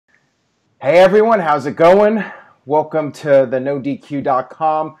Hey everyone, how's it going? Welcome to the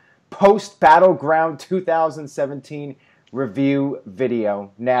NoDQ.com post Battleground 2017 review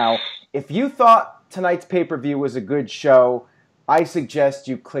video. Now, if you thought tonight's pay-per-view was a good show, I suggest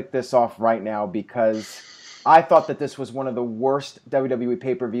you click this off right now because I thought that this was one of the worst WWE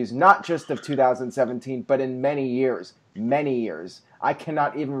pay-per-views, not just of 2017, but in many years. Many years. I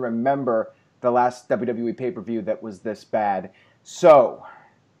cannot even remember the last WWE pay-per-view that was this bad. So,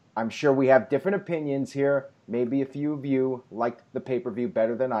 I'm sure we have different opinions here. Maybe a few of you liked the pay-per-view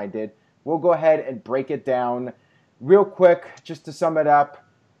better than I did. We'll go ahead and break it down real quick, just to sum it up.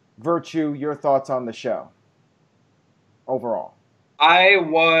 Virtue, your thoughts on the show overall? I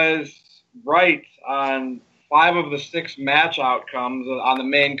was right on 5 of the 6 match outcomes on the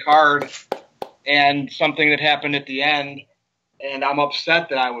main card and something that happened at the end. And I'm upset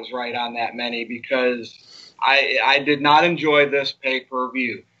that I was right on that many because I did not enjoy this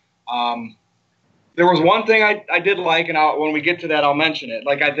pay-per-view. There was one thing I did like, and when we get to that, I'll mention it.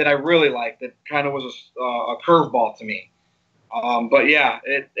 I really liked it. Kind of was a curveball to me. But yeah,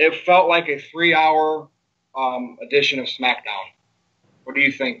 it felt like a 3-hour edition of SmackDown. What do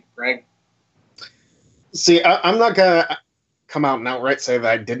you think, Greg? See, I'm not gonna come out and outright say that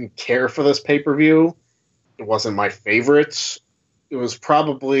I didn't care for this pay-per-view. It wasn't my favorite. It was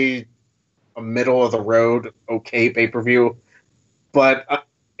probably a middle of the road, okay pay-per-view, but.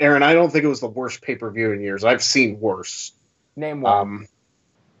 Aaron, I don't think it was the worst pay-per-view in years. I've seen worse. Name one.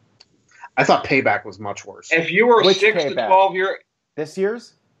 I thought Payback was much worse. If you were Which 6 Payback? to 12 years... This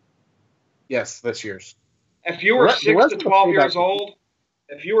year's? Yes, this year's. If you were 6 to 12 years old,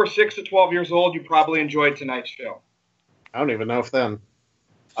 you probably enjoyed tonight's show. I don't even know if then.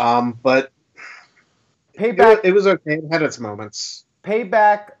 But Payback. It was okay. It had its moments.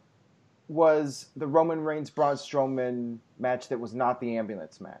 Payback was the Roman Reigns Braun Strowman match that was not the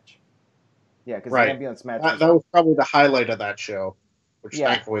ambulance match. Yeah, because right. The ambulance match that was probably the highlight of that show, which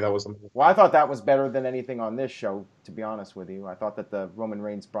thankfully that was the Well, I thought that was better than anything on this show, to be honest with you. I thought that the Roman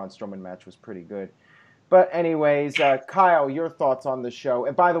Reigns Braun Strowman match was pretty good. But anyways, Kyle, your thoughts on the show.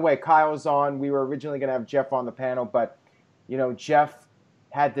 And by the way, Kyle's on. We were originally going to have Jeff on the panel, but, Jeff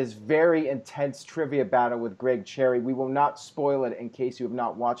had this very intense trivia battle with Greg Cherry. We will not spoil it in case you have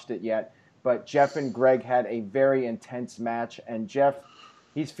not watched it yet. But Jeff and Greg had a very intense match, and Jeff,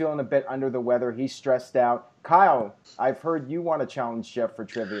 he's feeling a bit under the weather. He's stressed out. Kyle, I've heard you want to challenge Jeff for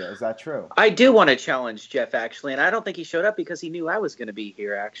trivia. Is that true? I do want to challenge Jeff, actually, and I don't think he showed up because he knew I was going to be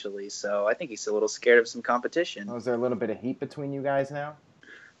here, actually. So I think he's a little scared of some competition. Oh, is there a little bit of heat between you guys now?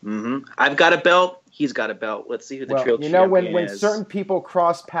 Mm-hmm. I've got a belt. He's got a belt. Let's see who the real champion is. When certain people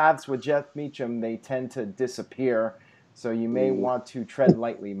cross paths with Jeff Meacham, they tend to disappear. So you may want to tread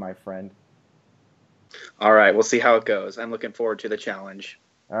lightly, my friend. All right, we'll see how it goes. I'm looking forward to the challenge.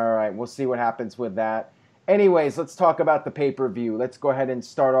 All right, we'll see what happens with that. Anyways, let's talk about the pay-per-view. Let's go ahead and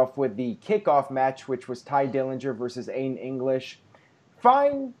start off with the kickoff match, which was Tye Dillinger versus Aiden English.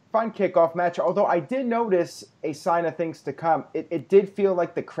 Fine kickoff match, although I did notice a sign of things to come. It did feel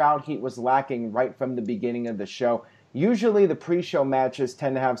like the crowd heat was lacking right from the beginning of the show. Usually the pre-show matches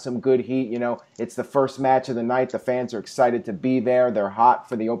tend to have some good heat. It's the first match of the night. The fans are excited to be there. They're hot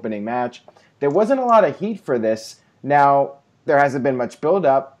for the opening match. There wasn't a lot of heat for this. Now, there hasn't been much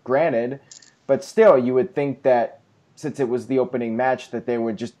build-up, granted, but still, you would think that since it was the opening match, that there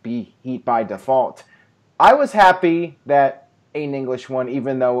would just be heat by default. I was happy that Aiden English won,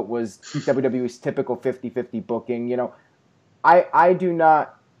 even though it was WWE's typical 50-50 booking. I do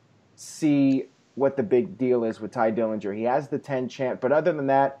not see what the big deal is with Tye Dillinger. He has the 10 chant, but other than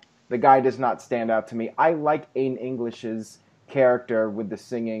that, the guy does not stand out to me. I like Aiden English's character with the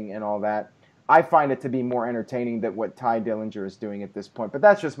singing and all that. I find it to be more entertaining than what Tye Dillinger is doing at this point. But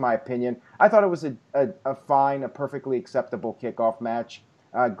that's just my opinion. I thought it was a fine, a perfectly acceptable kickoff match.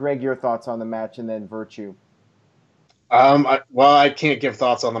 Greg, your thoughts on the match, and then Virtue. I can't give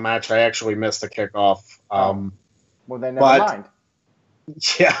thoughts on the match. I actually missed the kickoff. Well, then never mind.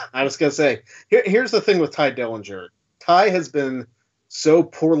 Yeah, I was going to say, here's the thing with Tye Dillinger. Tye has been so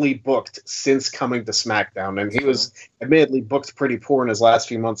poorly booked since coming to SmackDown, and he was admittedly booked pretty poor in his last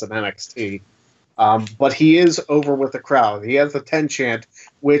few months of NXT. But he is over with the crowd. He has the 10 chant,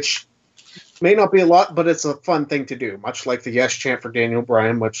 which may not be a lot, but it's a fun thing to do, much like the yes chant for Daniel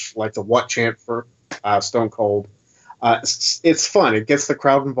Bryan, much like the what chant for Stone Cold. It's fun. It gets the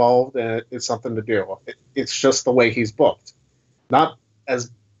crowd involved, and it's something to do. It's just the way he's booked. Not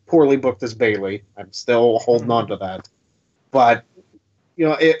as poorly booked as Bayley. I'm still holding on to that. But,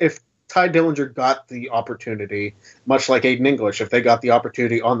 if Tye Dillinger got the opportunity, much like Aiden English, if they got the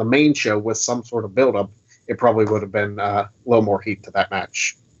opportunity on the main show with some sort of build-up, it probably would have been a little more heat to that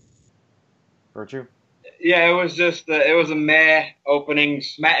match. Virtue? Yeah, it was just it was a meh opening.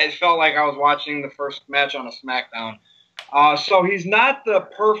 It felt like I was watching the first match on a SmackDown. So he's not the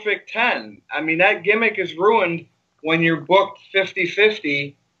perfect 10. I mean, that gimmick is ruined when you're booked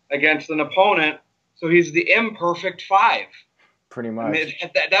 50-50 against an opponent. So he's the imperfect 5. Pretty much. I mean,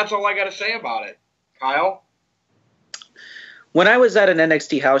 that's all I got to say about it. Kyle? When I was at an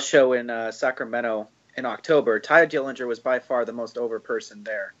NXT house show in Sacramento in October, Ty Dillinger was by far the most over person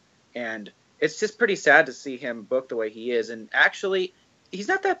there. And it's just pretty sad to see him booked the way he is. And actually, he's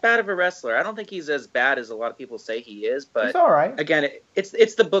not that bad of a wrestler. I don't think he's as bad as a lot of people say he is. But he's all right. Again,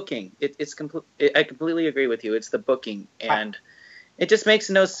 it's the booking. I completely agree with you. It's the booking. And it just makes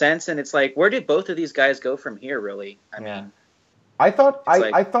no sense. And it's like, where did both of these guys go from here, really? I mean, I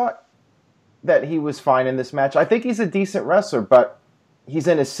thought that he was fine in this match. I think he's a decent wrestler, but he's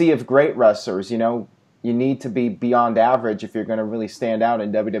in a sea of great wrestlers. You know, you need to be beyond average if you're going to really stand out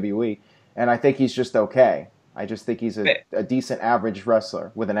in WWE. And I think he's just okay. I just think he's a decent average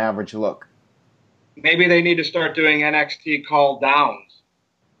wrestler with an average look. Maybe they need to start doing NXT call downs.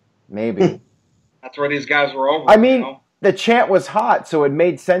 Maybe. That's where these guys were over. I mean, the chant was hot, so it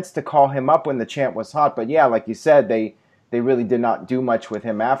made sense to call him up when the chant was hot. But yeah, like you said, they really did not do much with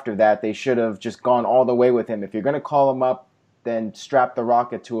him after that. They should have just gone all the way with him. If you're going to call him up, then strap the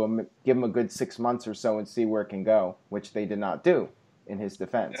rocket to him, give him a good 6 months or so and see where it can go, which they did not do in his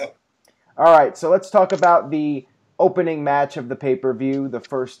defense. Yep. All right, so let's talk about the opening match of the pay-per-view, the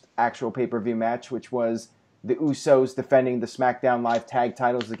first actual pay-per-view match, which was the Usos defending the SmackDown Live tag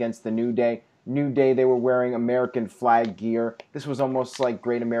titles against the New Day. New Day, they were wearing American flag gear. This was almost like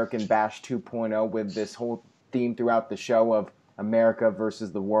Great American Bash 2.0 with this whole theme throughout the show of America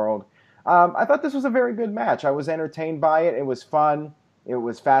versus the world. I thought this was a very good match. I was entertained by it. It was fun. It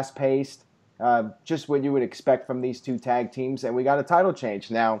was fast-paced. Just what you would expect from these two tag teams. And we got a title change.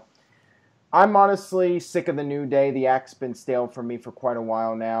 Now, I'm honestly sick of the New Day. The act's been stale for me for quite a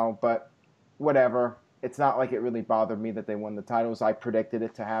while now. But whatever. It's not like it really bothered me that they won the titles. I predicted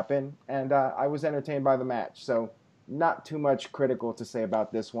it to happen. And I was entertained by the match. So not too much critical to say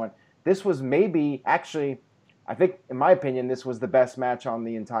about this one. This was maybe, actually, I think, in my opinion, this was the best match on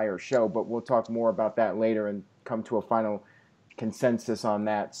the entire show, but we'll talk more about that later and come to a final consensus on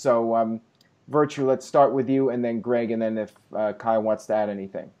that. So, Virtue, let's start with you, and then Greg, and then if Kyle wants to add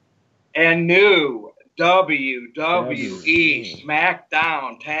anything. And new WWE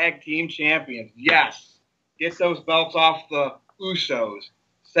SmackDown Tag Team Champions. Yes. Get those belts off the Usos.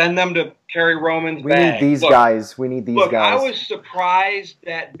 Send them to Kerry Roman's bag. We need these guys. We need these guys. I was surprised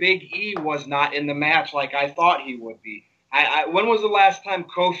that Big E was not in the match like I thought he would be. When was the last time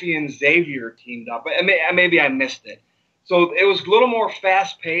Kofi and Xavier teamed up? Maybe I missed it. So it was a little more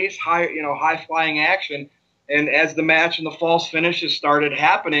fast-paced, high-flying action. And as the match and the false finishes started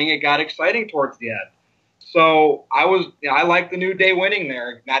happening, it got exciting towards the end. So I liked the New Day winning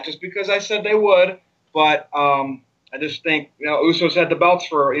there, not just because I said they would, but I just think, Usos had the belts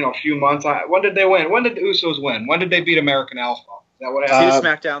for, a few months. When did they win? When did the Usos win? When did they beat American Alpha? Is that what happened?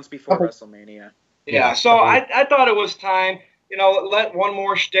 2 SmackDowns before WrestleMania. Yeah, so I thought it was time, let one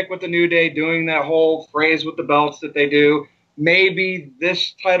more shtick with the New Day doing that whole phrase with the belts that they do. Maybe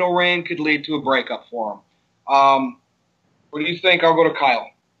this title reign could lead to a breakup for them. What do you think? I'll go to Kyle.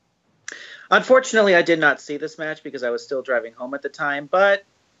 Unfortunately, I did not see this match because I was still driving home at the time, but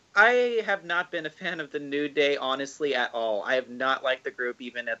I have not been a fan of the New Day, honestly, at all. I have not liked the group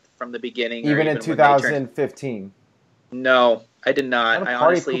from the beginning. Even in 2015? No, I did not. What a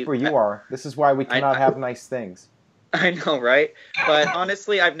party pooper you are. This is why we cannot have nice things. I know, right? But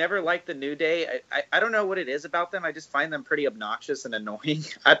honestly, I've never liked the New Day. I don't know what it is about them. I just find them pretty obnoxious and annoying.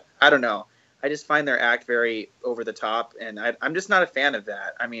 I don't know. I just find their act very over the top, and I'm just not a fan of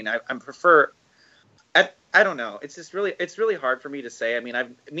that. I mean, I prefer... I don't know. It's just really hard for me to say. I mean,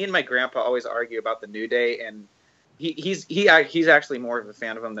 me and my grandpa always argue about the New Day, and he's actually more of a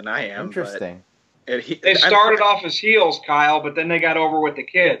fan of them than I am. Interesting. They started off as heels, Kyle, but then they got over with the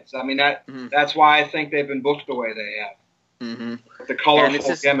kids. I mean, that's why I think they've been booked the way they have. Mm-hmm. With the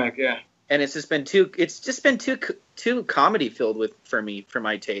colorful gimmick, yeah. And it's just been too comedy filled for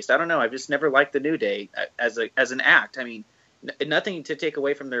my taste. I don't know. I've just never liked the New Day as an act. I mean, nothing to take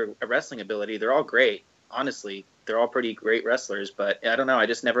away from their wrestling ability. They're all great. Honestly, they're all pretty great wrestlers, but I don't know. I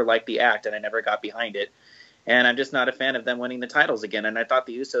just never liked the act, and I never got behind it. And I'm just not a fan of them winning the titles again. And I thought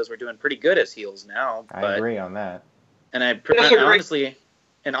the Usos were doing pretty good as heels now. I agree on that. And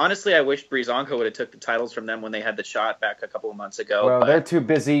honestly, I wish Breezango would have took the titles from them when they had the shot back a couple of months ago. Well, they're too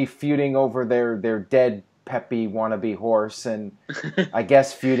busy feuding over their dead Peppy wannabe horse, and I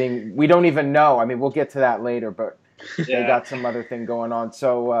guess feuding. We don't even know. I mean, we'll get to that later, but they got some other thing going on.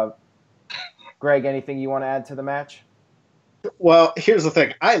 So Greg, anything you want to add to the match? Well, here's the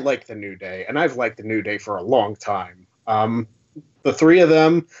thing. I like the New Day, and I've liked the New Day for a long time. The three of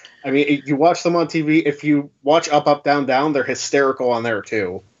them, I mean, you watch them on TV. If you watch Up, Up, Down, Down, they're hysterical on there,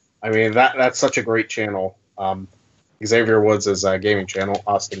 too. I mean, that's such a great channel. Xavier Woods' gaming channel,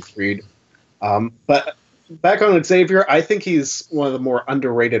 Austin Creed. But back on Xavier, I think he's one of the more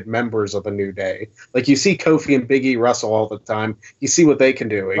underrated members of the New Day. Like, you see Kofi and Big E wrestle all the time. You see what they can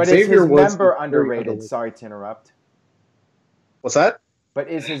do. But Xavier is his Woods member underrated? Sorry to interrupt. What's that? But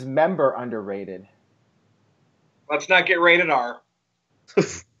is his member underrated? Let's not get rated R.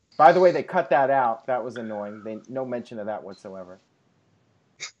 By the way, they cut that out. That was annoying. No mention of that whatsoever.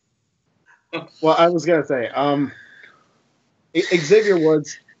 Well, I was going to say, Xavier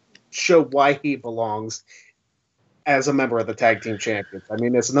Woods showed why he belongs as a member of the Tag Team Champions. I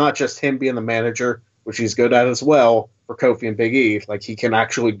mean, it's not just him being the manager, which he's good at as well, for Kofi and Big E. Like, he can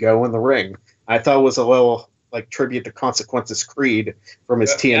actually go in the ring. I thought it was a little, like, tribute to Consequences Creed from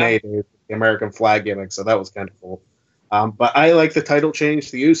his TNA days, the American flag gimmick, so that was kind of cool. But I like the title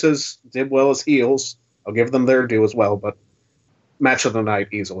change. The Usos did well as heels. I'll give them their due as well, but match of the night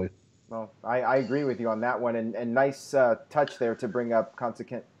easily. Well, I agree with you on that one, and nice touch there to bring up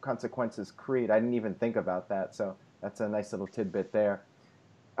Consequences Creed. I didn't even think about that, so that's a nice little tidbit there.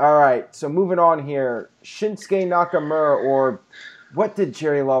 All right, so moving on here, Shinsuke Nakamura, or what did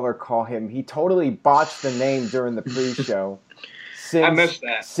Jerry Lawler call him? He totally botched the name during the pre-show. I missed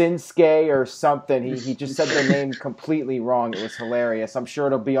that. Shinsuke or something. He just said the name completely wrong. It was hilarious. I'm sure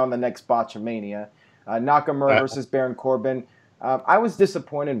it'll be on the next Botchamania. Nakamura versus Baron Corbin. I was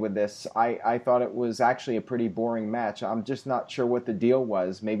disappointed with this. I thought it was actually a pretty boring match. I'm just not sure what the deal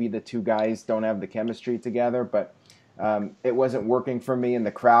was. Maybe the two guys don't have the chemistry together, but it wasn't working for me, and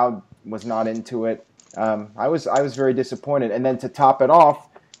the crowd was not into it. I was very disappointed. And then to top it off,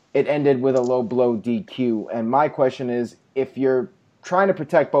 it ended with a low blow DQ. And my question is, if you're trying to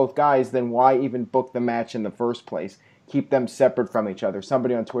protect both guys, then why even book the match in the first place? Keep them separate from each other.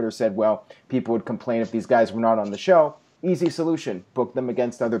 Somebody on Twitter said, well, people would complain if these guys were not on the show. Easy solution. Book them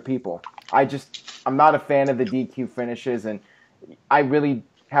against other people. I'm not a fan of the DQ finishes, and I really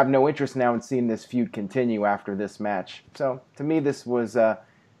have no interest now in seeing this feud continue after this match. So, to me, this was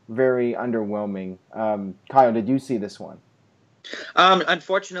very underwhelming. Kyle, did you see this one?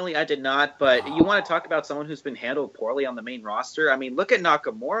 Unfortunately, I did not, but you want to talk about someone who's been handled poorly on the main roster? I mean, look at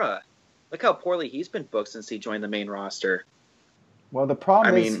Nakamura. Look how poorly he's been booked since he joined the main roster. Well, the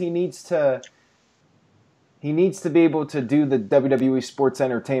problem is he needs to be able to do the WWE Sports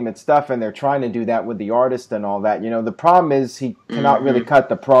Entertainment stuff, and they're trying to do that with the artist and all that. You know, the problem is he cannot really cut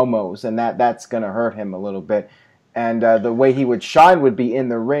the promos, and that's going to hurt him a little bit. And the way he would shine would be in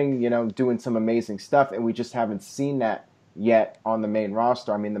the ring, you know, doing some amazing stuff, and we just haven't seen that yet on the main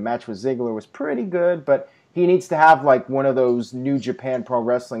roster. I mean, the match with Ziggler was pretty good, but he needs to have like one of those New Japan Pro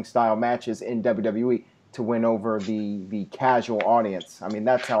Wrestling style matches in WWE to win over the casual audience. I mean,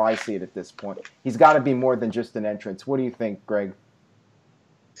 that's how I see it at this point. He's got to be more than just an entrance. What do you think, Greg?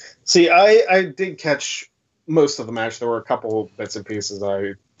 See, I did catch most of the match. There were a couple bits and pieces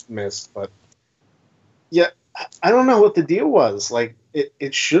I missed, but yeah, I don't know what the deal was. Like,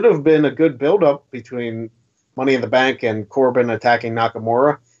 it should have been a good build-up between Money in the Bank and Corbin attacking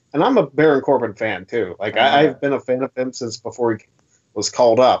Nakamura. And I'm a Baron Corbin fan, too. Like, I've been a fan of him since before he was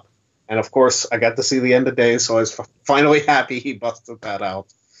called up. And, of course, I got to see the end of days, so I was finally happy he busted that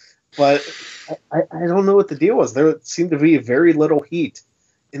out. But I don't know what the deal was. There seemed to be very little heat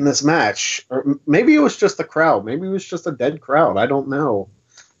in this match. Or maybe it was just the crowd. Maybe it was just a dead crowd. I don't know.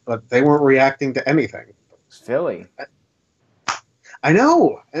 But they weren't reacting to anything. It's Philly. I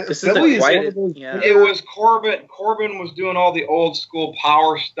know. This is the quietest. Yeah. It was Corbin. Corbin was doing all the old school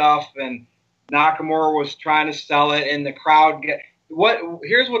power stuff, and Nakamura was trying to sell it, and the crowd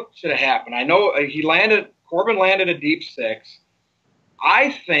here's what should have happened. I know Corbin landed a deep six.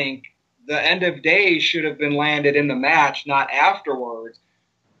 I think the end of days should have been landed in the match, not afterwards.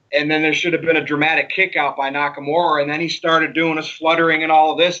 And then there should have been a dramatic kick out by Nakamura, and then he started doing his fluttering and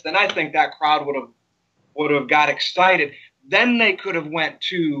all of this. Then I think that crowd would have got excited. Then they could have went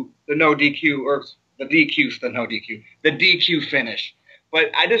to the no DQ or the DQ finish.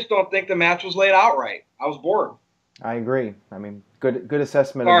 But I just don't think the match was laid out right. I was bored. I agree. I mean, good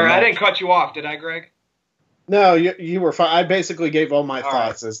assessment. Sorry, of the match. I didn't cut you off, did I, Greg? No, you were fine. I basically gave all my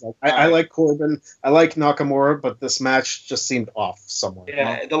thoughts. Right. I like Corbin. I like Nakamura, but this match just seemed off somewhere.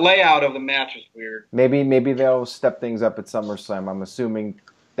 Yeah, the layout of the match was weird. Maybe they'll step things up at SummerSlam. I'm assuming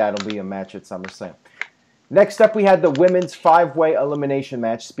that'll be a match at SummerSlam. Next up, we had the women's 5-way elimination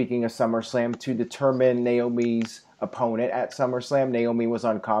match, speaking of SummerSlam, to determine Naomi's opponent at SummerSlam. Naomi was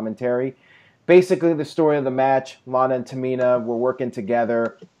on commentary. basically the story of the match, Lana and Tamina were working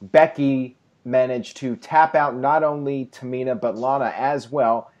together. Becky managed to tap out not only Tamina but Lana as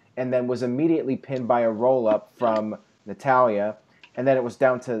well, and then was immediately pinned by a roll-up from Natalya. And then it was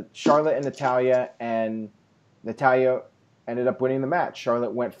down to Charlotte and Natalya ended up winning the match.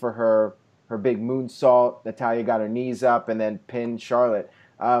 Charlotte went for her big moonsault. Natalya got her knees up and then pinned Charlotte.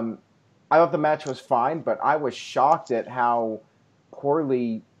 I thought the match was fine, but I was shocked at how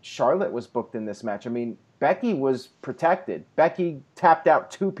poorly Charlotte was booked in this match. I mean, Becky was protected. Becky tapped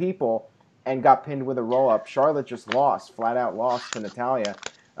out 2 people and got pinned with a roll-up. Charlotte just flat out lost to Natalya.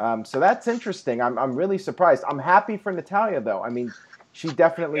 So that's interesting. I'm really surprised. I'm happy for Natalya, though. I mean, she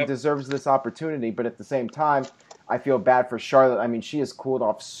definitely deserves this opportunity, but at the same time, I feel bad for Charlotte. I mean, she has cooled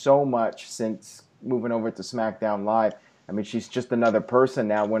off so much since moving over to SmackDown Live. I mean, she's just another person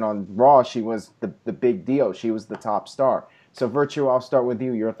now. When on Raw, she was the big deal. She was the top star. So, Virtue, I'll start with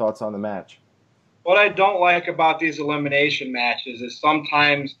you. Your thoughts on the match? What I don't like about these elimination matches is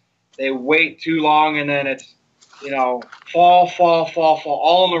sometimes they wait too long and then it's, fall,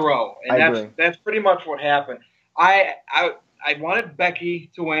 all in a row. And that's pretty much what happened. I wanted Becky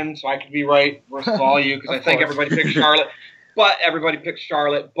to win so I could be right versus all you because I think everybody picked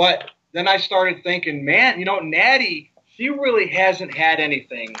Charlotte. But then I started thinking, man, Natty, she really hasn't had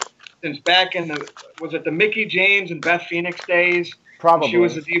anything since back in the Mickie James and Beth Phoenix days? Probably. She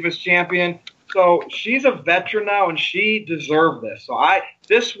was the Divas champion. So she's a veteran now, and she deserved this. So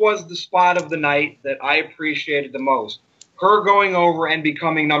this was the spot of the night that I appreciated the most. Her going over and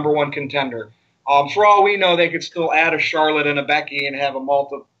becoming #1 contender. For all we know, they could still add a Charlotte and a Becky and have a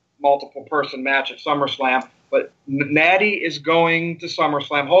multiple person match at SummerSlam. But Natty is going to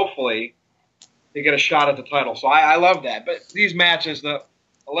SummerSlam, hopefully, to get a shot at the title. So I love that. But these matches, the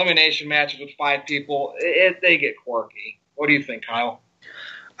elimination matches with 5 people, they get quirky. What do you think, Kyle?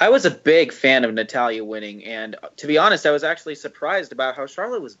 I was a big fan of Natalya winning, and to be honest, I was actually surprised about how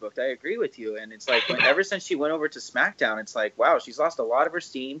Charlotte was booked. I agree with you, and it's like ever since she went over to SmackDown, it's like, wow, she's lost a lot of her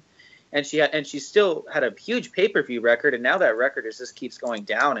steam, and she still had a huge pay-per-view record, and now that record just keeps going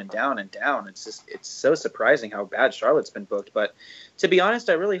down and down and down. It's so surprising how bad Charlotte's been booked. But to be honest,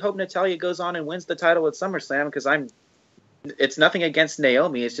 I really hope Natalya goes on and wins the title at SummerSlam because it's nothing against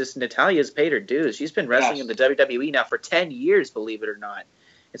Naomi. It's just Natalya's paid her dues. She's been wrestling in the WWE now for 10 years, believe it or not.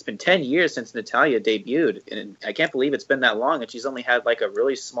 It's been 10 years since Natalya debuted, and I can't believe it's been that long, and she's only had like a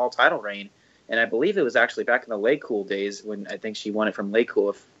really small title reign. And I believe it was actually back in the Lay Cool days when I think she won it from Lay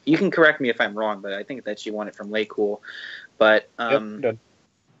Cool. If you can correct me if I'm wrong, but I think that she won it from Lay Cool. But but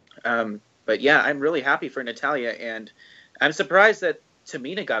yeah, I'm really happy for Natalya, and I'm surprised that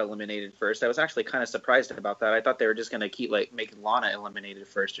Tamina got eliminated first. I was actually kind of surprised about that. I thought they were just going to keep making Lana eliminated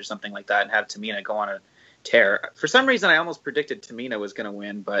first or something like that, and have Tamina go on a tear. For some reason, I almost predicted Tamina was going to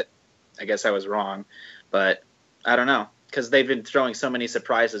win, but I guess I was wrong. But I don't know, because they've been throwing so many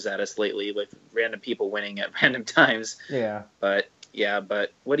surprises at us lately with random people winning at random times. Yeah. But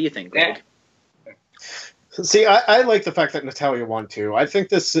what do you think, Greg? See, I like the fact that Natalya won too. I think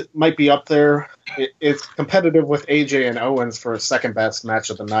this might be up there. It's competitive with AJ and Owens for a second best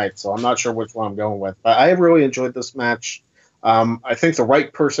match of the night, so I'm not sure which one I'm going with. But I really enjoyed this match. I think the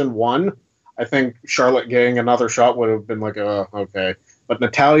right person won. I think Charlotte getting another shot would have been like, okay. But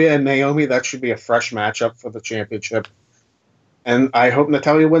Natalya and Naomi, that should be a fresh matchup for the championship. And I hope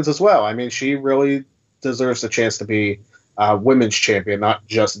Natalya wins as well. I mean, she really deserves a chance to be women's champion, not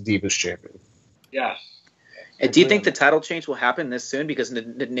just Divas champion. Yes. And do you think the title change will happen this soon? Because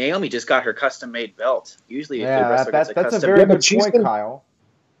Naomi just got her custom-made belt. Usually, that's a very good point, Kyle.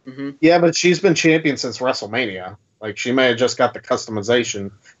 Mm-hmm. Yeah, but she's been champion since WrestleMania. Like, she may have just got the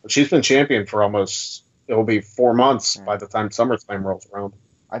customization, but she's been champion for it'll be 4 months by the time SummerSlam rolls around.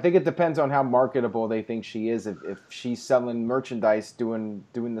 I think it depends on how marketable they think she is. If she's selling merchandise, doing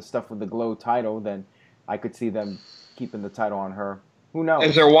the stuff with the Glow title, then I could see them keeping the title on her. Who knows?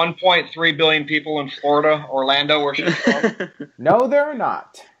 Is there 1.3 billion people in Florida, Orlando, where she's from? No, there are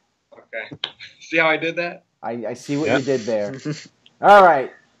not. Okay. See how I did that? I see what you did there. All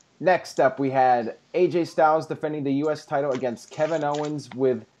right. Next up, we had AJ Styles defending the U.S. title against Kevin Owens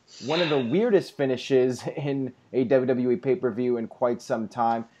with one of the weirdest finishes in a WWE pay-per-view in quite some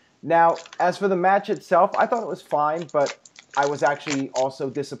time. Now, as for the match itself, I thought it was fine, but I was actually also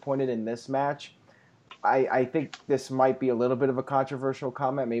disappointed in this match. I think this might be a little bit of a controversial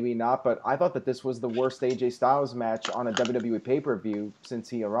comment, maybe not, but I thought that this was the worst AJ Styles match on a WWE pay-per-view since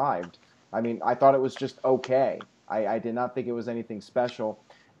he arrived. I mean, I thought it was just okay. I did not think it was anything special.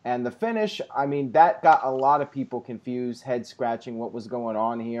 And the finish, I mean, that got a lot of people confused, head-scratching what was going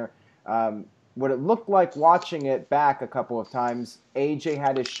on here. What it looked like watching it back a couple of times, AJ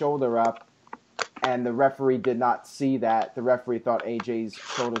had his shoulder up, and the referee did not see that. The referee thought AJ's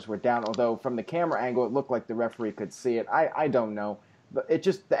shoulders were down, although from the camera angle, it looked like the referee could see it. I don't know. But it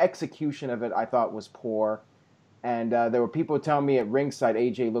just, the execution of it, I thought was poor. And there were people telling me at ringside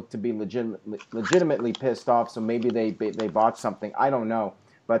AJ looked to be legitimately pissed off, so maybe they botched something. I don't know.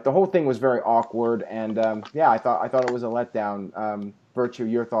 But the whole thing was very awkward, and I thought it was a letdown. Virtue,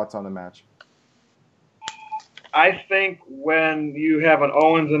 your thoughts on the match? I think when you have an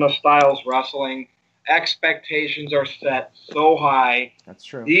Owens and a Styles wrestling, expectations are set so high. That's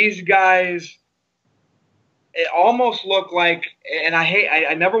true. These guys, it almost looked like, and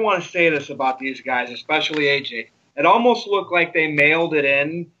I never want to say this about these guys, especially AJ. It almost looked like they mailed it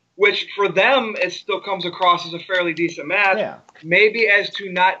in, which for them it still comes across as a fairly decent match. Yeah. Maybe as to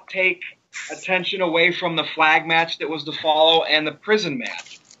not take attention away from the flag match that was to follow and the prison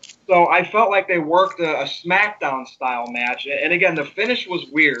match. So I felt like they worked a SmackDown style match, and again the finish was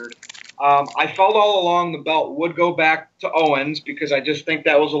weird. I felt all along the belt would go back to Owens because I just think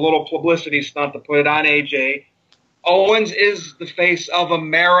that was a little publicity stunt to put it on AJ. Owens is the face of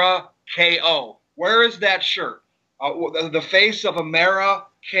America KO. Where is that shirt? The face of America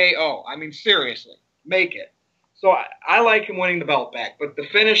KO. I mean, seriously, make it. So I like him winning the belt back, but the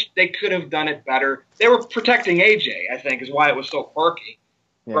finish, they could have done it better. They were protecting AJ, I think, is why it was so quirky.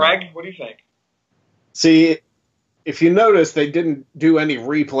 Yeah. Greg, what do you think? See, if you notice, they didn't do any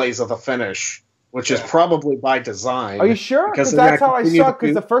replays of the finish, which is probably by design. Are you sure? Because that's how I saw it.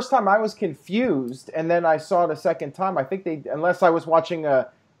 Because the first time I was confused, and then I saw it a second time. I think they, unless I was watching a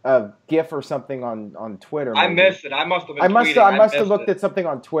GIF or something on Twitter. Maybe. I missed it. I must have been. I must have looked at something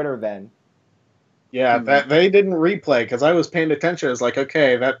on Twitter then. Yeah, that they didn't replay because I was paying attention. I was like,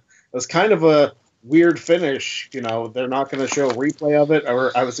 okay, that was kind of a weird finish. You know, they're not going to show a replay of it,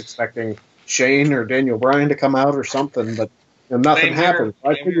 or I was expecting Shane or Daniel Bryan to come out or something, but nothing happened.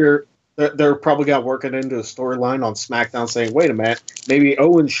 I figure they're probably got working into a storyline on SmackDown saying, wait a minute, maybe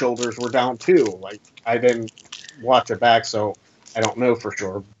Owens' shoulders were down too. Like, I didn't watch it back, so I don't know for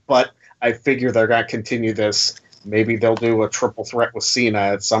sure. But I figure they're going to continue this. Maybe they'll do a triple threat with Cena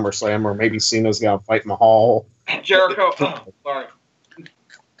at SummerSlam, or maybe Cena's going to fight Mahal. Jericho. Sorry.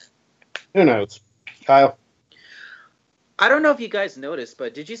 Who knows? Kyle? I don't know if you guys noticed,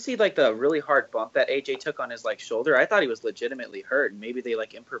 but did you see like the really hard bump that AJ took on his like shoulder? I thought he was legitimately hurt, and maybe they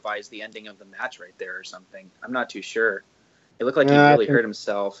like improvised the ending of the match right there or something. I'm not too sure. It looked like he really hurt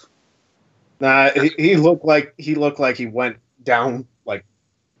himself. Nah, he looked like he went down like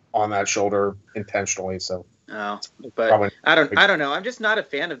on that shoulder intentionally. So. Oh, but I don't know. I'm just not a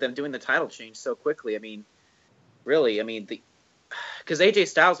fan of them doing the title change so quickly. I mean, really, because AJ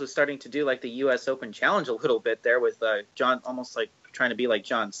Styles was starting to do like the U.S. Open Challenge a little bit there with John, almost like trying to be like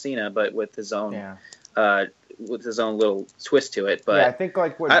John Cena, but with his own little twist to it. But yeah, I think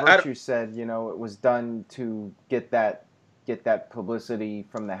like what Virtue said, you know, it was done to get that publicity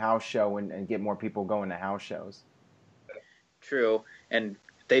from the house show and get more people going to house shows. True, and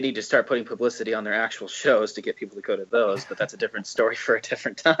they need to start putting publicity on their actual shows to get people to go to those, but that's a different story for a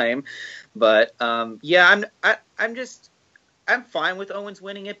different time. But yeah, I'm fine with Owens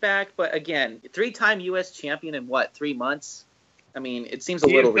winning it back, but again, 3-time U.S. champion in 3 months? I mean, it seems a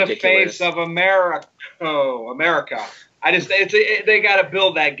little ridiculous. He's the face of America. They got to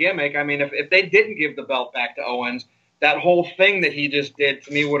build that gimmick. I mean, if they didn't give the belt back to Owens, that whole thing that he just did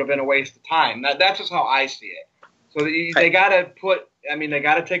to me would have been a waste of time. That's just how I see it. So they got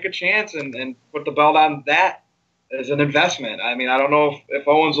to take a chance and put the belt on that as an investment. I mean, I don't know if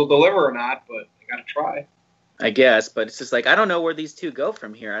Owens will deliver or not, but they got to try. I guess, but it's just like, I don't know where these two go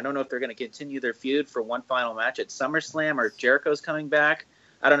from here. I don't know if they're going to continue their feud for one final match at SummerSlam or Jericho's coming back.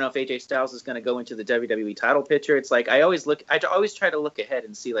 I don't know if AJ Styles is going to go into the WWE title picture. It's like, I always try to look ahead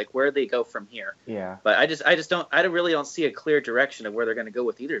and see like where they go from here. Yeah. But I really don't see a clear direction of where they're going to go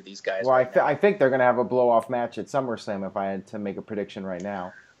with either of these guys. Well, I think they're going to have a blow-off match at SummerSlam if I had to make a prediction right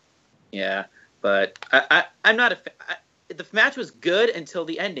now. Yeah, but I'm not the match was good until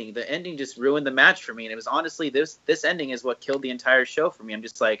the ending. The ending just ruined the match for me, and it was honestly this ending is what killed the entire show for me. I'm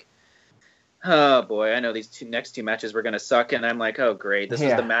just like, oh boy, I know these next two matches were gonna suck, and I'm like, oh great, this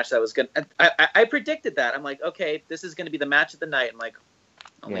is the match that was gonna. I predicted that. I'm like, okay, this is gonna be the match of the night. I'm like,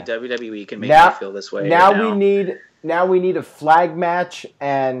 only WWE can make me feel this way. Now we need a flag match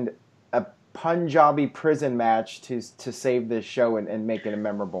and a Punjabi prison match to save this show and make it a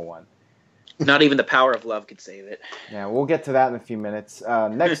memorable one. Not even the power of love could save it. Yeah, we'll get to that in a few minutes.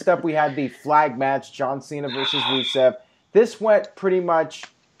 Next up, we had the flag match, John Cena versus Rusev. This went pretty much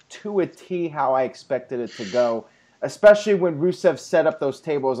to a T how I expected it to go, especially when Rusev set up those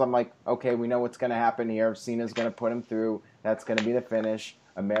tables. I'm like, okay, we know what's going to happen here. Cena's going to put him through. That's going to be the finish.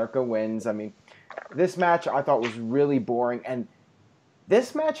 America wins. I mean, this match I thought was really boring, and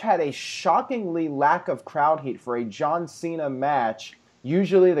this match had a shockingly lack of crowd heat for a John Cena match.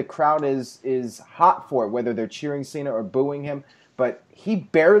 Usually the crowd is hot for it, whether they're cheering Cena or booing him, but he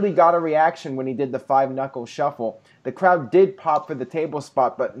barely got a reaction when he did the 5-knuckle shuffle. The crowd did pop for the table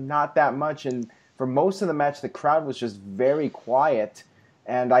spot, but not that much, and for most of the match the crowd was just very quiet,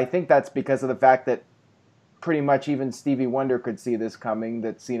 and I think that's because of the fact that pretty much even Stevie Wonder could see this coming,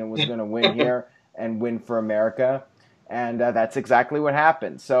 that Cena was going to win here and win for America. And that's exactly what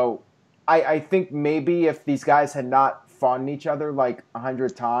happened. So I think maybe if these guys had not fought each other like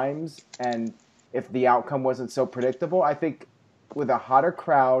 100 times and if the outcome wasn't so predictable, I think with a hotter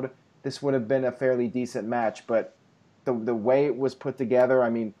crowd, this would have been a fairly decent match. But the way it was put together, I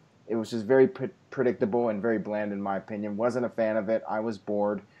mean, it was just very predictable and very bland in my opinion. Wasn't a fan of it. I was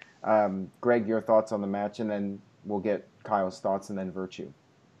bored. Greg, your thoughts on the match, and then we'll get Kyle's thoughts and then Virtue.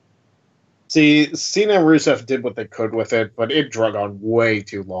 See, Cena and Rusev did what they could with it, but it drug on way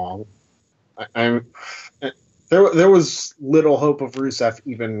too long. There was little hope of Rusev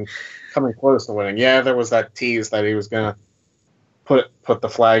even coming close to winning. Yeah, there was that tease that he was gonna put the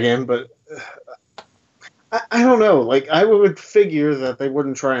flag in, but I don't know. Like, I would figure that they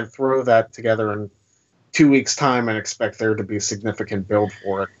wouldn't try and throw that together in 2 weeks' time and expect there to be a significant build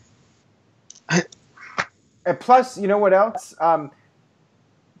for it. And plus, you know what else?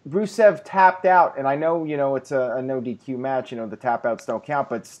 Rusev tapped out, and I know, it's a no DQ match, the tap outs don't count,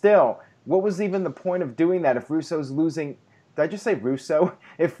 but still, what was even the point of doing that if Russo's losing? Did I just say Russo?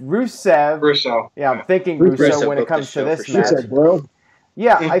 If Rusev... Yeah, I'm thinking Russo when it comes to this match. Rusev, bro.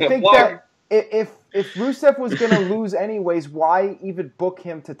 Yeah, I think that if Rusev was going to lose anyways, why even book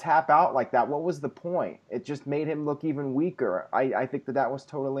him to tap out like that? What was the point? It just made him look even weaker. I think that was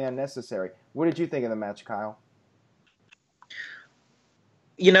totally unnecessary. What did you think of the match, Kyle?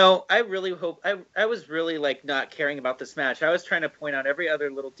 I really hope I was really not caring about this match. I was trying to point out every other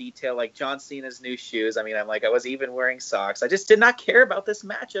little detail, like John Cena's new shoes. I mean, I was even wearing socks. I just did not care about this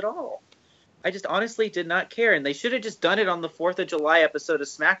match at all. I just honestly did not care, and they should have just done it on the 4th of July episode of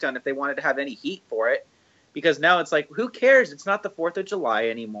SmackDown if they wanted to have any heat for it. Because now it's like, who cares? It's not the 4th of July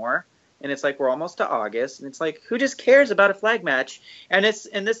anymore, and it's like we're almost to August, and it's like, who just cares about a flag match? And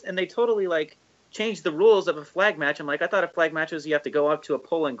they totally changed the rules of a flag match. I'm like, I thought a flag match was you have to go up to a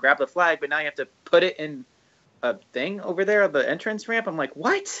pole and grab the flag, but now you have to put it in a thing over there, the entrance ramp. I'm like,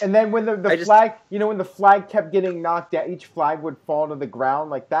 what? And then when the flag, when the flag kept getting knocked out, each flag would fall to the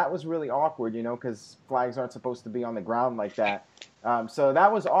ground. That was really awkward, because flags aren't supposed to be on the ground like that. So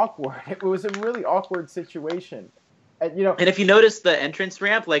that was awkward. It was a really awkward situation. And if you notice the entrance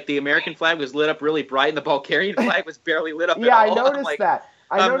ramp, the American flag was lit up really bright, and the Bulgarian flag was barely lit up at all. Yeah, I noticed that.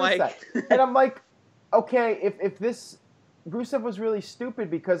 And I'm like, okay, if this Rusev was really stupid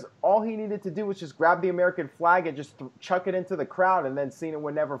because all he needed to do was just grab the American flag and just chuck it into the crowd, and then Cena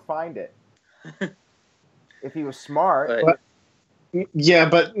would never find it. If he was smart. Yeah,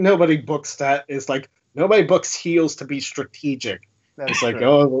 but nobody books that. It's nobody books heels to be strategic. It's true.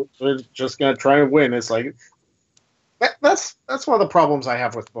 Oh, we're just gonna try and win. It's that's one of the problems I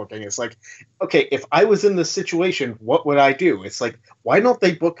have with booking. It's okay, if I was in this situation, what would I do? It's why don't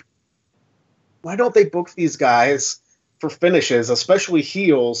they book these guys for finishes, especially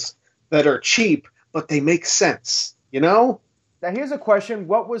heels that are cheap, but they make sense, Now here's a question.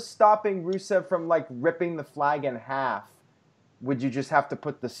 What was stopping Rusev from ripping the flag in half? Would you just have to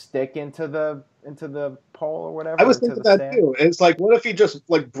put the stick into the pole or whatever? I was thinking that too. It's what if he just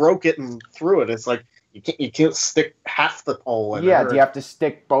broke it and threw it? It's you can't stick half the pole in. Yeah, do you have to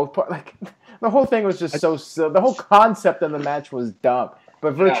stick both? The whole thing was just so silly. The whole concept of the match was dumb.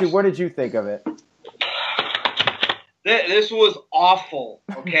 But Virtue, what did you think of it? This was awful,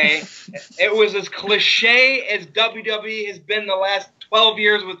 okay? It was as cliche as WWE has been the last 12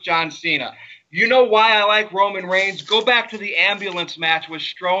 years with John Cena. You know why I like Roman Reigns? Go back to the ambulance match with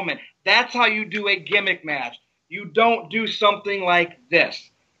Strowman. That's how you do a gimmick match. You don't do something like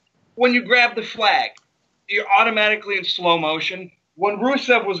this. When you grab the flag, you're automatically in slow motion. When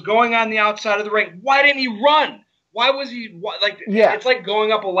Rusev was going on the outside of the ring, why didn't he run? Why was he Yeah. It's like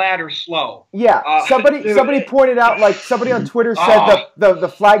going up a ladder slow. Yeah, somebody pointed out, somebody on Twitter said the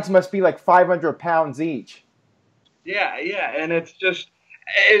flags must be 500 pounds each. Yeah, and it's just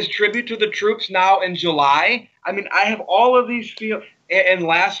as tribute to the troops now in July. I mean, I have all of these feel. And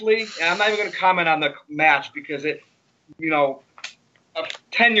lastly, and I'm not even going to comment on the match because a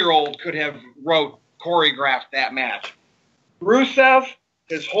 10-year-old could have choreographed that match. Rusev,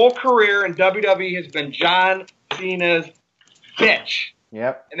 his whole career in WWE has been John Cena's bitch.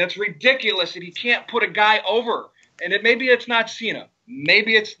 Yep. And it's ridiculous that he can't put a guy over. And maybe it's not Cena.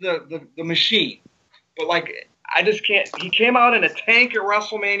 maybe it's the machine, but like I just can't. He came out in a tank at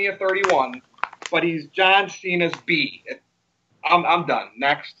WrestleMania 31, but he's John Cena's B. I'm done.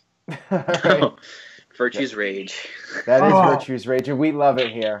 Next. Right. Virtue's Rage. That is Virtue's Rage, and we love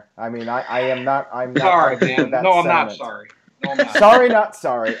it here. I mean, I'm not sorry, arguing man. with that No, I'm sentiment. not sorry. No, I'm not. Sorry, not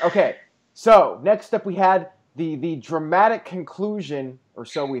sorry. Okay, so next up we had the dramatic conclusion, or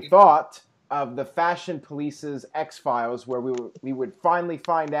so we thought, of the Fashion Police's X-Files, where we would finally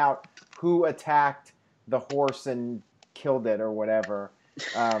find out who attacked the horse and killed it or whatever.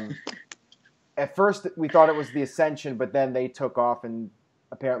 At first we thought it was the Ascension, but then they took off and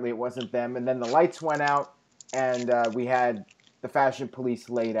apparently it wasn't them. And then the lights went out and we had the Fashion Police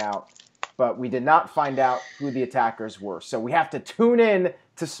laid out. But we did not find out who the attackers were. So we have to tune in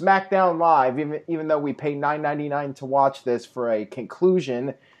to SmackDown Live, even though we paid $9.99 to watch this for a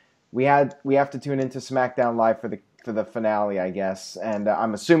conclusion. We have to tune into SmackDown Live for the finale, I guess. And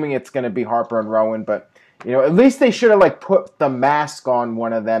I'm assuming it's going to be Harper and Rowan, but you know, at least they should have put the mask on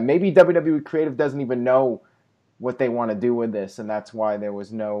one of them. Maybe WWE Creative doesn't even know what they want to do with this, and that's why there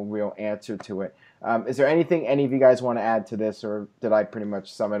was no real answer to it. Is there anything any of you guys want to add to this, or did I pretty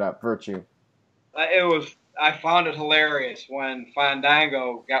much sum it up? Virtue. I found it hilarious when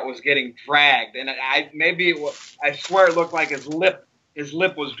Fandango was getting dragged, and I swear it looked like his lip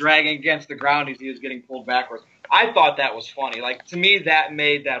was dragging against the ground as he was getting pulled backwards. I thought that was funny. Like, to me, that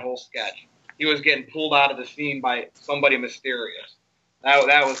made that whole sketch. He was getting pulled out of the scene by somebody mysterious.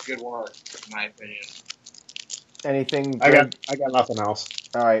 That was good work, in my opinion. Anything? I got nothing else.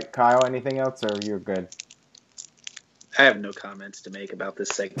 All right, Kyle. Anything else, or you're good? I have no comments to make about this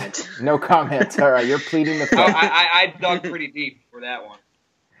segment. No comments. All right, you're pleading the fifth. I dug pretty deep for that one.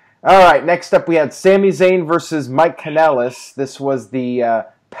 All right, next up we had Sami Zayn versus Mike Kanellis. This was the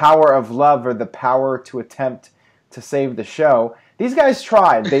power of love, or the power to attempt to save the show. These guys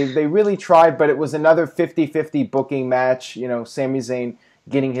tried. They really tried, but it was another 50-50 booking match. You know, Sami Zayn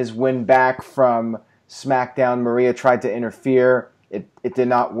getting his win back from SmackDown. Maria tried to interfere. It did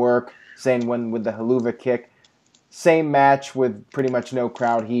not work. Zayn won with the Helluva Kick. Same match with pretty much no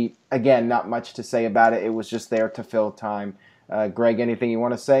crowd heat. Again, not much to say about it. It was just there to fill time. Greg, anything you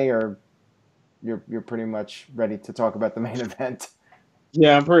want to say, or you're pretty much ready to talk about the main event?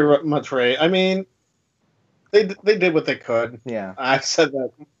 Yeah, I'm pretty much ready. I mean, they did what they could. Yeah. I've said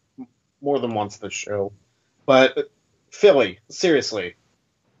that more than once this show. But Philly, seriously,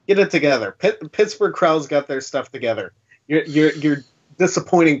 get it together. Pittsburgh crowds got their stuff together. You're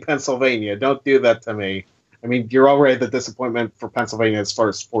disappointing Pennsylvania. Don't do that to me. I mean, you're already the disappointment for Pennsylvania as far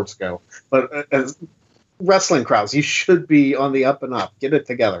as sports go. But as wrestling crowds, you should be on the up and up. Get it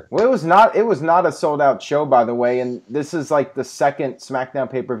together. Well, it was not a sold out show, by the way, and this is like the second SmackDown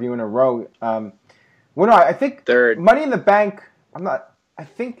pay-per-view in a row. Well, no, I think Third. Money in the Bank. I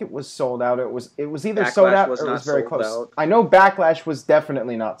think it was sold out. It was either Backlash sold out was or it not was very sold close. out. I know Backlash was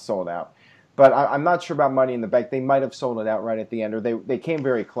definitely not sold out, but I'm not sure about Money in the Bank. They might have sold it out right at the end, or they came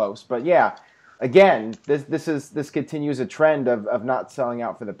very close. But yeah, again, this continues a trend of not selling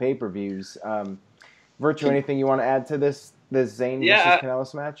out for the pay-per-views. Virtue, anything you want to add to this Zayn versus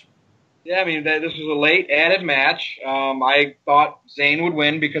Kanellis match? Yeah, I mean, this was a late added match. I thought Zayn would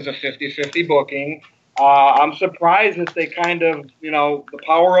win because of 50-50 booking. I'm surprised that they kind of, the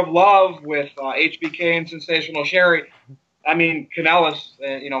power of love with HBK and Sensational Sherry. I mean, Kanellis,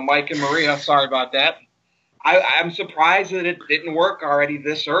 Mike and Maria, sorry about that. I'm surprised that it didn't work already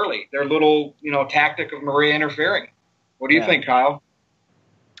this early. Their little, tactic of Maria interfering. What do you think, Kyle?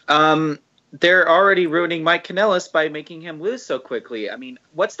 They're already ruining Mike Kanellis by making him lose so quickly. I mean,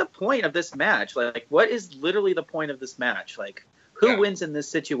 what's the point of this match? Like, what is literally the point of this match? Like, who wins in this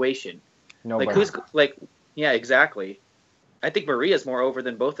situation? Nobody. Yeah, exactly. I think Maria's more over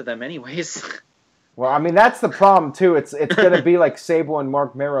than both of them anyways. Well, I mean, that's the problem, too. It's going to be like Sable and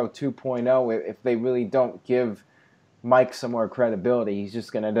Mark Mero 2.0 if they really don't give Mike some more credibility. He's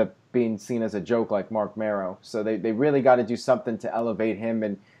just going to end up being seen as a joke like Mark Mero. So they really got to do something to elevate him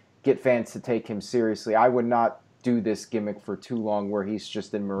and get fans to take him seriously. I would not do this gimmick for too long where he's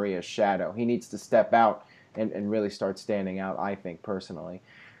just in Maria's shadow. He needs to step out and really start standing out, I think, personally.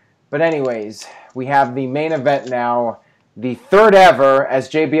 But anyways, we have the main event now. The third ever, as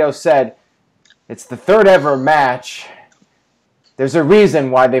JBO said, it's the third ever match. There's a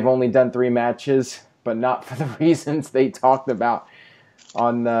reason why they've only done 3 matches, but not for the reasons they talked about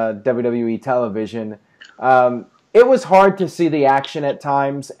on the WWE television. It was hard to see the action at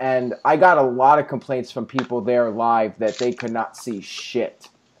times, and I got a lot of complaints from people there live that they could not see shit.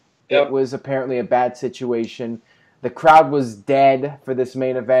 Yep. It was apparently a bad situation. The crowd was dead for this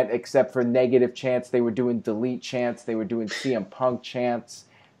main event, except for negative chants. They were doing delete chants. They were doing CM Punk chants.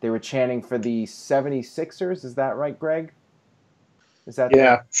 They were chanting for the 76ers. Is that right, Greg? Is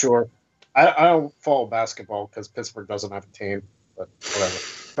that sure. I don't follow basketball because Pittsburgh doesn't have a team, but whatever.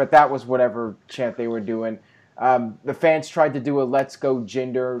 But that was whatever chant they were doing. The fans tried to do a "Let's Go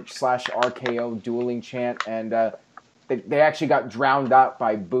Jinder" / RKO dueling chant, and they actually got drowned out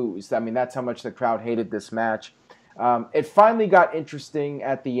by boos. I mean, that's how much the crowd hated this match. It finally got interesting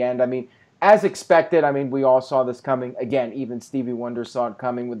at the end. I mean, as expected, I mean, we all saw this coming. Again, even Stevie Wonder saw it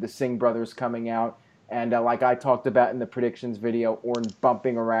coming with the Singh brothers coming out. And like I talked about in the predictions video, Orton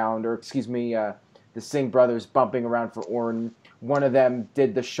bumping around, the Singh brothers bumping around for Orton. One of them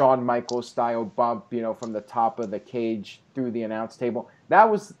did the Shawn Michaels style bump, from the top of the cage through the announce table. That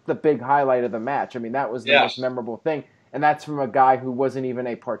was the big highlight of the match. I mean, that was the most memorable thing. And that's from a guy who wasn't even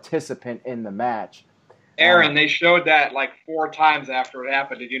a participant in the match. Aaron, they showed that like 4 times after it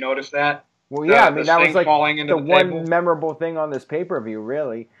happened. Did you notice that? Well, yeah, I mean, that was like the one table. memorable thing on this pay-per-view,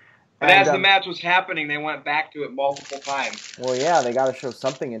 really. But as the match was happening, they went back to it multiple times. Well, yeah, they got to show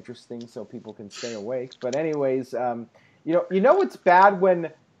something interesting so people can stay awake. But anyways, you know it's bad when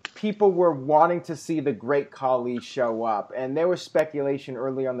people were wanting to see the Great Khali show up. And there was speculation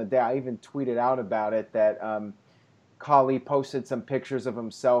early on the day. I even tweeted out about it that Khali posted some pictures of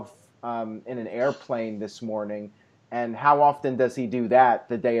himself in an airplane this morning. And how often does he do that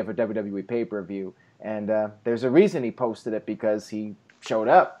the day of a WWE pay-per-view? And there's a reason he posted it, because he showed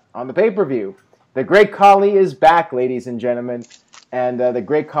up on the pay-per-view. The Great Khali is back, ladies and gentlemen. And the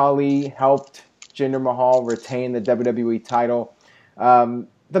Great Khali helped Jinder Mahal retain the WWE title.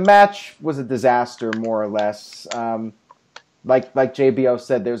 The match was a disaster, more or less. Like JBO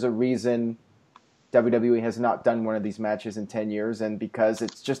said, there's a reason WWE has not done one of these matches in 10 years, and because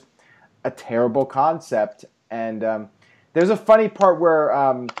it's just a terrible concept. And there's a funny part where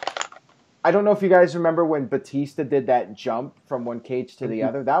I don't know if you guys remember when Batista did that jump from one cage to the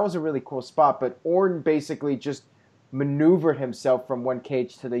other. That was a really cool spot, but Orton basically just maneuvered himself from one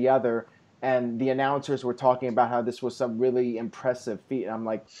cage to the other, and the announcers were talking about how this was some really impressive feat. And I'm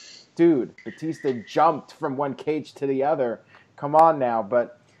like, dude, Batista jumped from one cage to the other. Come on now.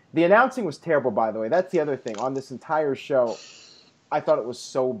 But the announcing was terrible, by the way. That's the other thing. On this entire show, I thought it was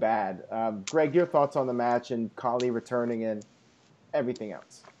so bad. Greg, your thoughts on the match and Khali returning and everything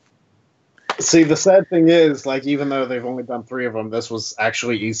else? See, the sad thing is, like, even though they've only done 3 of them, this was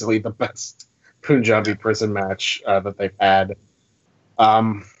actually easily the best Punjabi prison match that they've had.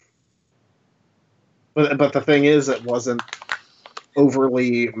 But the thing is, it wasn't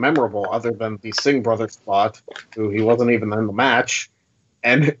overly memorable, other than the Singh brothers spot, who he wasn't even in the match.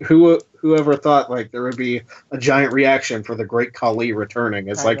 And whoever thought like there would be a giant reaction for the Great Khali returning?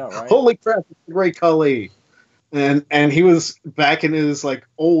 It's like, right? Holy crap, it's the Great Khali. And he was back in his like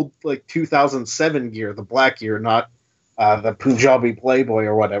old like 2007 gear, the black gear, not the Punjabi Playboy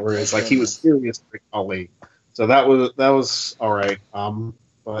or whatever. It's like he was serious Great Khali. So that was all right.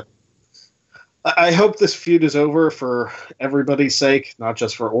 But I hope this feud is over for everybody's sake, not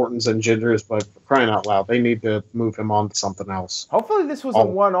just for Orton's and Jinder's, but for crying out loud, they need to move him on to something else. Hopefully this was a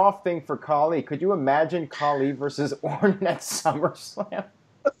one-off thing for Khali. Could you imagine Khali versus Orton at SummerSlam?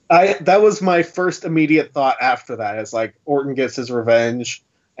 That was my first immediate thought after that. It's like Orton gets his revenge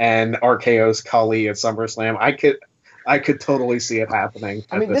and RKO's Khali at SummerSlam. I could totally see it happening.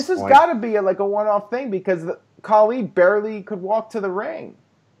 I mean, this has got to be a one-off thing, because Khali barely could walk to the ring.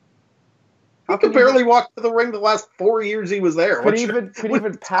 He could barely walk to the ring the last 4 years he was there. Could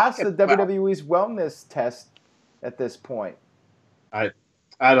even pass the WWE's wellness test at this point. I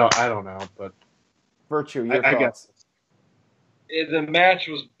don't know, but Virtue, your thoughts? Guess. The match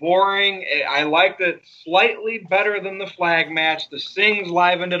was boring. I liked it slightly better than the flag match. The Singhs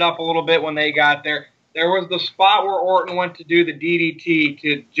livened it up a little bit when they got there. There was the spot where Orton went to do the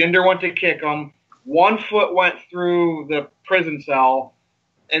DDT. Jinder went to kick him. One foot went through the prison cell.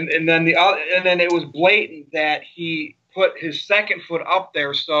 And then it was blatant that he put his second foot up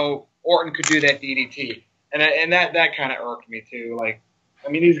there so Orton could do that DDT, and that kind of irked me too. Like, I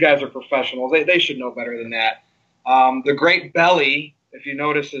mean, these guys are professionals; they should know better than that. The Great Belly, if you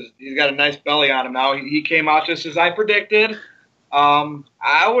notice, he's got a nice belly on him now. He came out just as I predicted.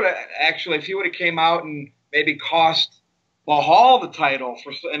 I would actually, if he would have came out and maybe cost Mahal the title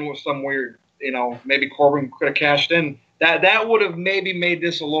and with some weird, maybe Corbin could have cashed in. That would have maybe made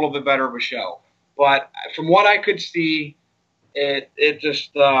this a little bit better of a show. But from what I could see, it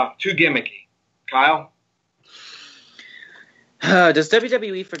just too gimmicky. Kyle? Does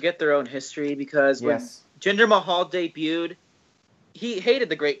WWE forget their own history? Because when Jinder Mahal debuted, he hated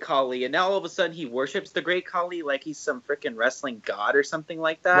the Great Khali, and now all of a sudden he worships the Great Khali like he's some freaking wrestling god or something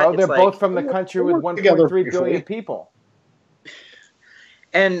like that. Well, they're it's both from the country with 1.3 billion people.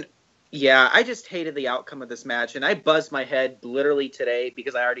 And yeah, I just hated the outcome of this match, and I buzzed my head literally today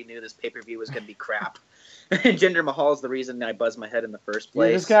because I already knew this pay-per-view was going to be crap. And Jinder Mahal is the reason I buzzed my head in the first place.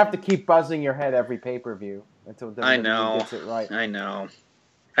 You're just going to have to keep buzzing your head every pay-per-view until WWE gets it right. I know.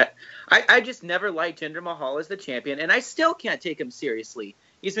 I just never liked Jinder Mahal as the champion, and I still can't take him seriously.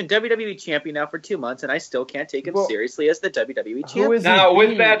 He's been WWE champion now for 2 months, and I still can't take him seriously as the WWE champion. Now,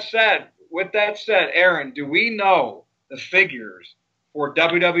 with that said, Aaron, do we know the figures for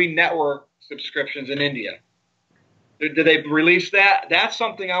WWE Network subscriptions in India? Did they release that? That's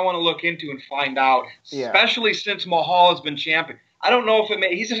something I want to look into and find out, especially since Mahal has been champion. I don't know if it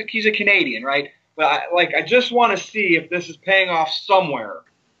may. He's a Canadian, right? But I just want to see if this is paying off somewhere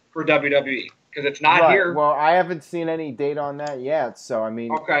for WWE, because it's not here. Well, I haven't seen any data on that yet, so I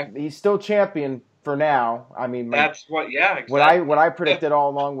mean, he's still champion for now. I mean, that's exactly. What I predicted all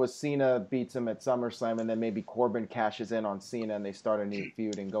along was Cena beats him at SummerSlam, and then maybe Corbin cashes in on Cena, and they start a new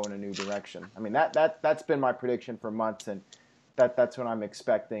feud and go in a new direction. I mean, that's been my prediction for months, and that's what I'm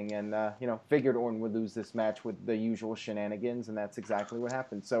expecting. And figured Orton would lose this match with the usual shenanigans, and that's exactly what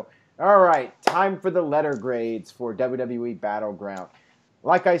happened. So, all right, time for the letter grades for WWE Battleground.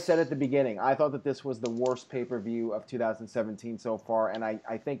 Like I said at the beginning, I thought that this was the worst pay-per-view of 2017 so far, and I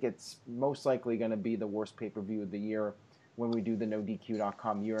think it's most likely going to be the worst pay-per-view of the year when we do the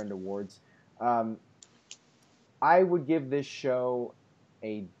NoDQ.com year-end awards. I would give this show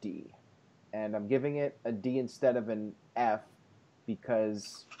a D, and I'm giving it a D instead of an F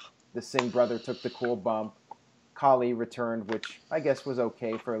because the Singh brother took the cool bump. Khali returned, which I guess was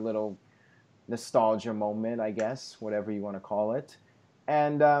okay for a little nostalgia moment, I guess, whatever you want to call it.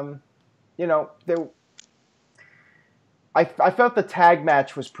 And, I felt the tag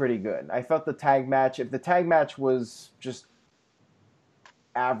match was pretty good. I felt the tag match, if the tag match was just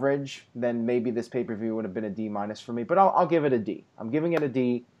average, then maybe this pay-per-view would have been a D- for me. But I'll give it a D. I'm giving it a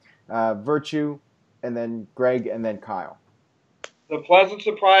D. Virtue, and then Greg, and then Kyle. The pleasant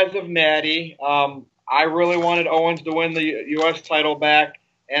surprise of Natty. I really wanted Owens to win the U.S. title back,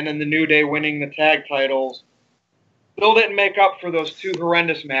 and then the New Day winning the tag titles. Still didn't make up for those two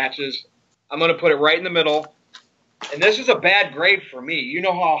horrendous matches. I'm going to put it right in the middle. And this is a bad grade for me. You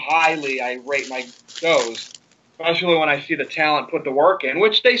know how highly I rate my shows, especially when I see the talent put the work in,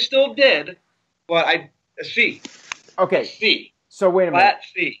 which they still did, but a C. Okay. C. So wait a minute. Flat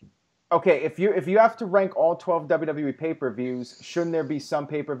C. Okay, if you have to rank all 12 WWE pay-per-views, shouldn't there be some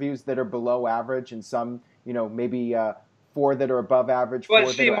pay-per-views that are below average and some, maybe 4 that are above average? But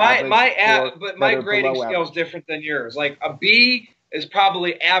see, my grading scale is different than yours. Like a B is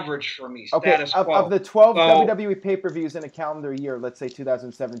probably average for me. Status quo. Of the 12 WWE pay-per-views in a calendar year, let's say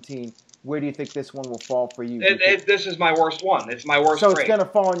 2017, where do you think this one will fall for you? This is my worst one. It's my worst. So it's going to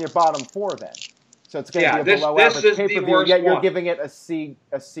fall in your bottom 4 then. So it's going to be a below average pay-per-view. Yet you're giving it a C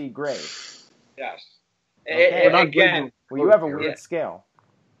grade. Yes. Okay. Again, you have a weird scale.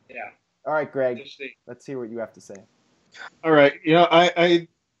 Yeah. All right, Greg. Let's see what you have to say. All right. I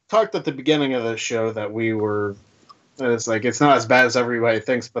talked at the beginning of the show that it's like it's not as bad as everybody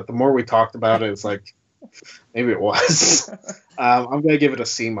thinks, but the more we talked about it, it's like maybe it was. I'm going to give it a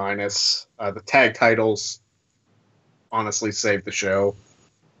C-. The tag titles honestly saved the show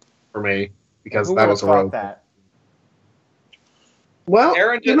for me because that was a road. Well,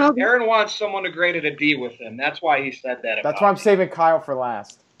 Aaron wants someone to grade it a D with him. That's why he said that. That's why I'm saving Kyle for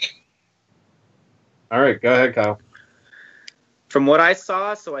last. All right, go ahead, Kyle. From what I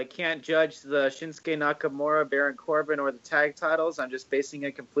saw, so I can't judge the Shinsuke Nakamura, Baron Corbin, or the tag titles. I'm just basing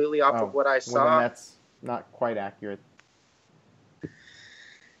it completely off of what I saw. Well, that's not quite accurate.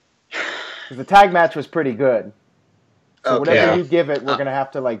 The tag match was pretty good. So whatever you give it, we're going to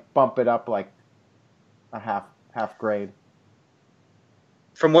have to bump it up like a half grade.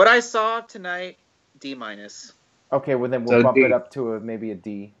 From what I saw tonight, D-. Okay, well then we'll bump it up to maybe a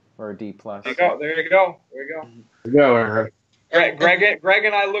D or a D+. There you go. There you go, Aaron. Greg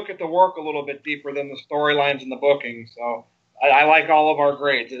and I look at the work a little bit deeper than the storylines and the booking, so I like all of our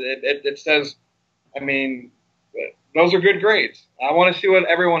grades. It says, those are good grades. I want to see what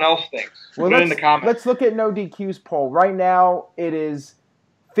everyone else thinks. Put it in the comments. Let's look at No DQ's poll. Right now, it is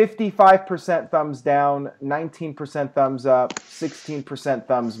 55% thumbs down, 19% thumbs up, 16%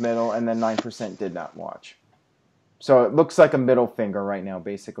 thumbs middle, and then 9% did not watch. So it looks like a middle finger right now,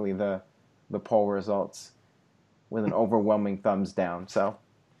 basically, the poll results, with an overwhelming thumbs down. So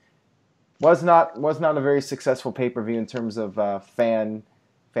was not a very successful pay-per-view in terms of fan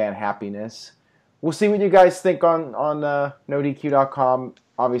happiness. we'll see what you guys think on NoDQ.com,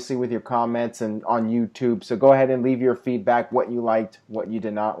 obviously with your comments, and on YouTube. So go ahead and leave your feedback, what you liked, what you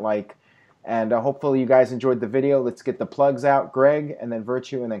did not like. And hopefully you guys enjoyed the video. Let's get the plugs out. Greg, and then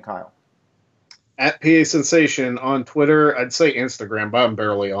Virtue, and then Kyle. At PA Sensation on Twitter. I'd say Instagram, but I'm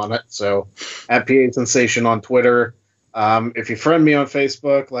barely on it. So at PA Sensation on Twitter. If you friend me on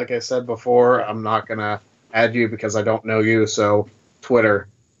Facebook, like I said before, I'm not going to add you because I don't know you. So Twitter,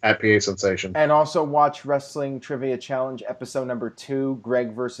 at PA Sensation. And also watch Wrestling Trivia Challenge episode number 2,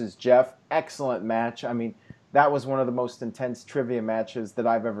 Greg versus Jeff. Excellent match. I mean, that was one of the most intense trivia matches that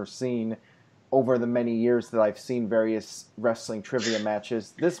I've ever seen over the many years that I've seen various wrestling trivia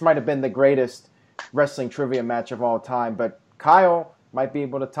matches. This might have been the greatest wrestling trivia match of all time, but Kyle might be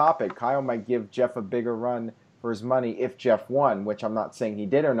able to top it. Kyle might give Jeff a bigger run for his money if Jeff won, which I'm not saying he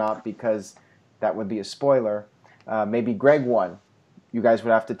did or not because that would be a spoiler. Maybe Greg won. You guys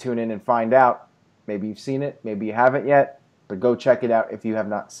would have to tune in and find out. Maybe you've seen it, maybe you haven't yet, but go check it out if you have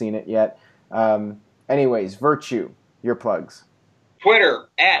not seen it yet. Anyways, Virtue, your plugs. Twitter,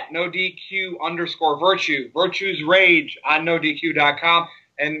 at NoDQ_Virtue. Virtue's Rage on NoDQ.com.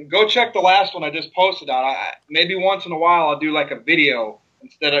 And go check the last one I just posted on. Maybe once in a while I'll do like a video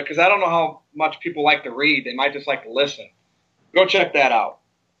instead of, because I don't know how much people like to read. They might just like to listen. Go check that out.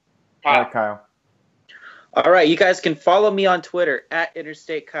 Kyle. All right, Kyle. All right, you guys can follow me on Twitter at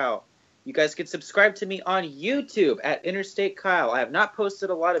Interstate Kyle. You guys can subscribe to me on YouTube at Interstate Kyle. I have not posted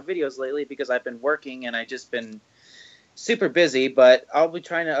a lot of videos lately because I've been working and I've just been super busy, but I'll be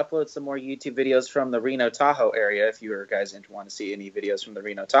trying to upload some more YouTube videos from the Reno Tahoe area. If you guys want to see any videos from the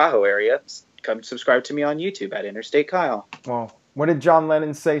Reno Tahoe area, come subscribe to me on YouTube at Interstate Kyle. Well, what did John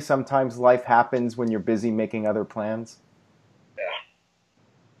Lennon say? Sometimes life happens when you're busy making other plans. Yeah.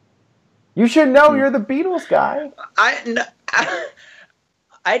 You should know. You're the Beatles guy.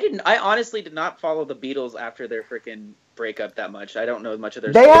 I honestly did not follow the Beatles after their freaking breakup that much. I don't know much of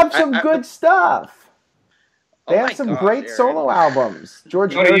their They story. have some good stuff. They Oh have my some gosh, great Aaron. solo albums.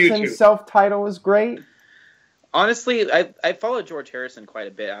 George Go to Harrison's YouTube. self-title is great. Honestly, I followed George Harrison quite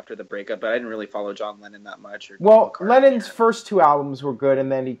a bit after the breakup, but I didn't really follow John Lennon that much. Or Well, Paul McCartney. Lennon's first 2 albums were good,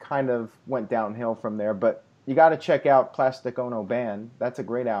 and then he kind of went downhill from there. But you got to check out Plastic Ono Band. That's a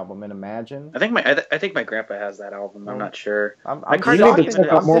great album. And Imagine. I think my grandpa has that album. I'm not sure. I'm You shocked need to check and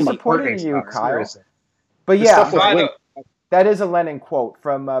out I'm more disappointed in McCartney you, stuff, Kyle. seriously. But The yeah, stuff with By Link. that is a Lennon quote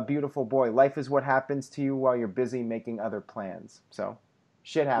from Beautiful Boy. Life is what happens to you while you're busy making other plans. So,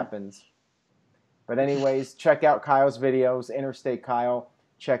 shit happens. But anyways, check out Kyle's videos, Interstate Kyle.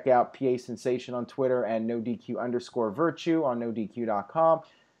 Check out PA Sensation on Twitter and NoDQ_Virtue on NoDQ.com.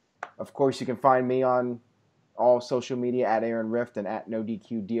 Of course, you can find me on all social media at Aaron Rift and at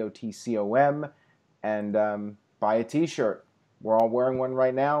NoDQDOTCOM. And buy a t-shirt. We're all wearing one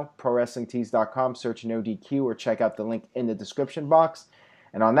right now. ProWrestlingTees.com. Search NoDQ or check out the link in the description box.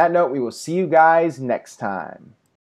 And on that note, we will see you guys next time.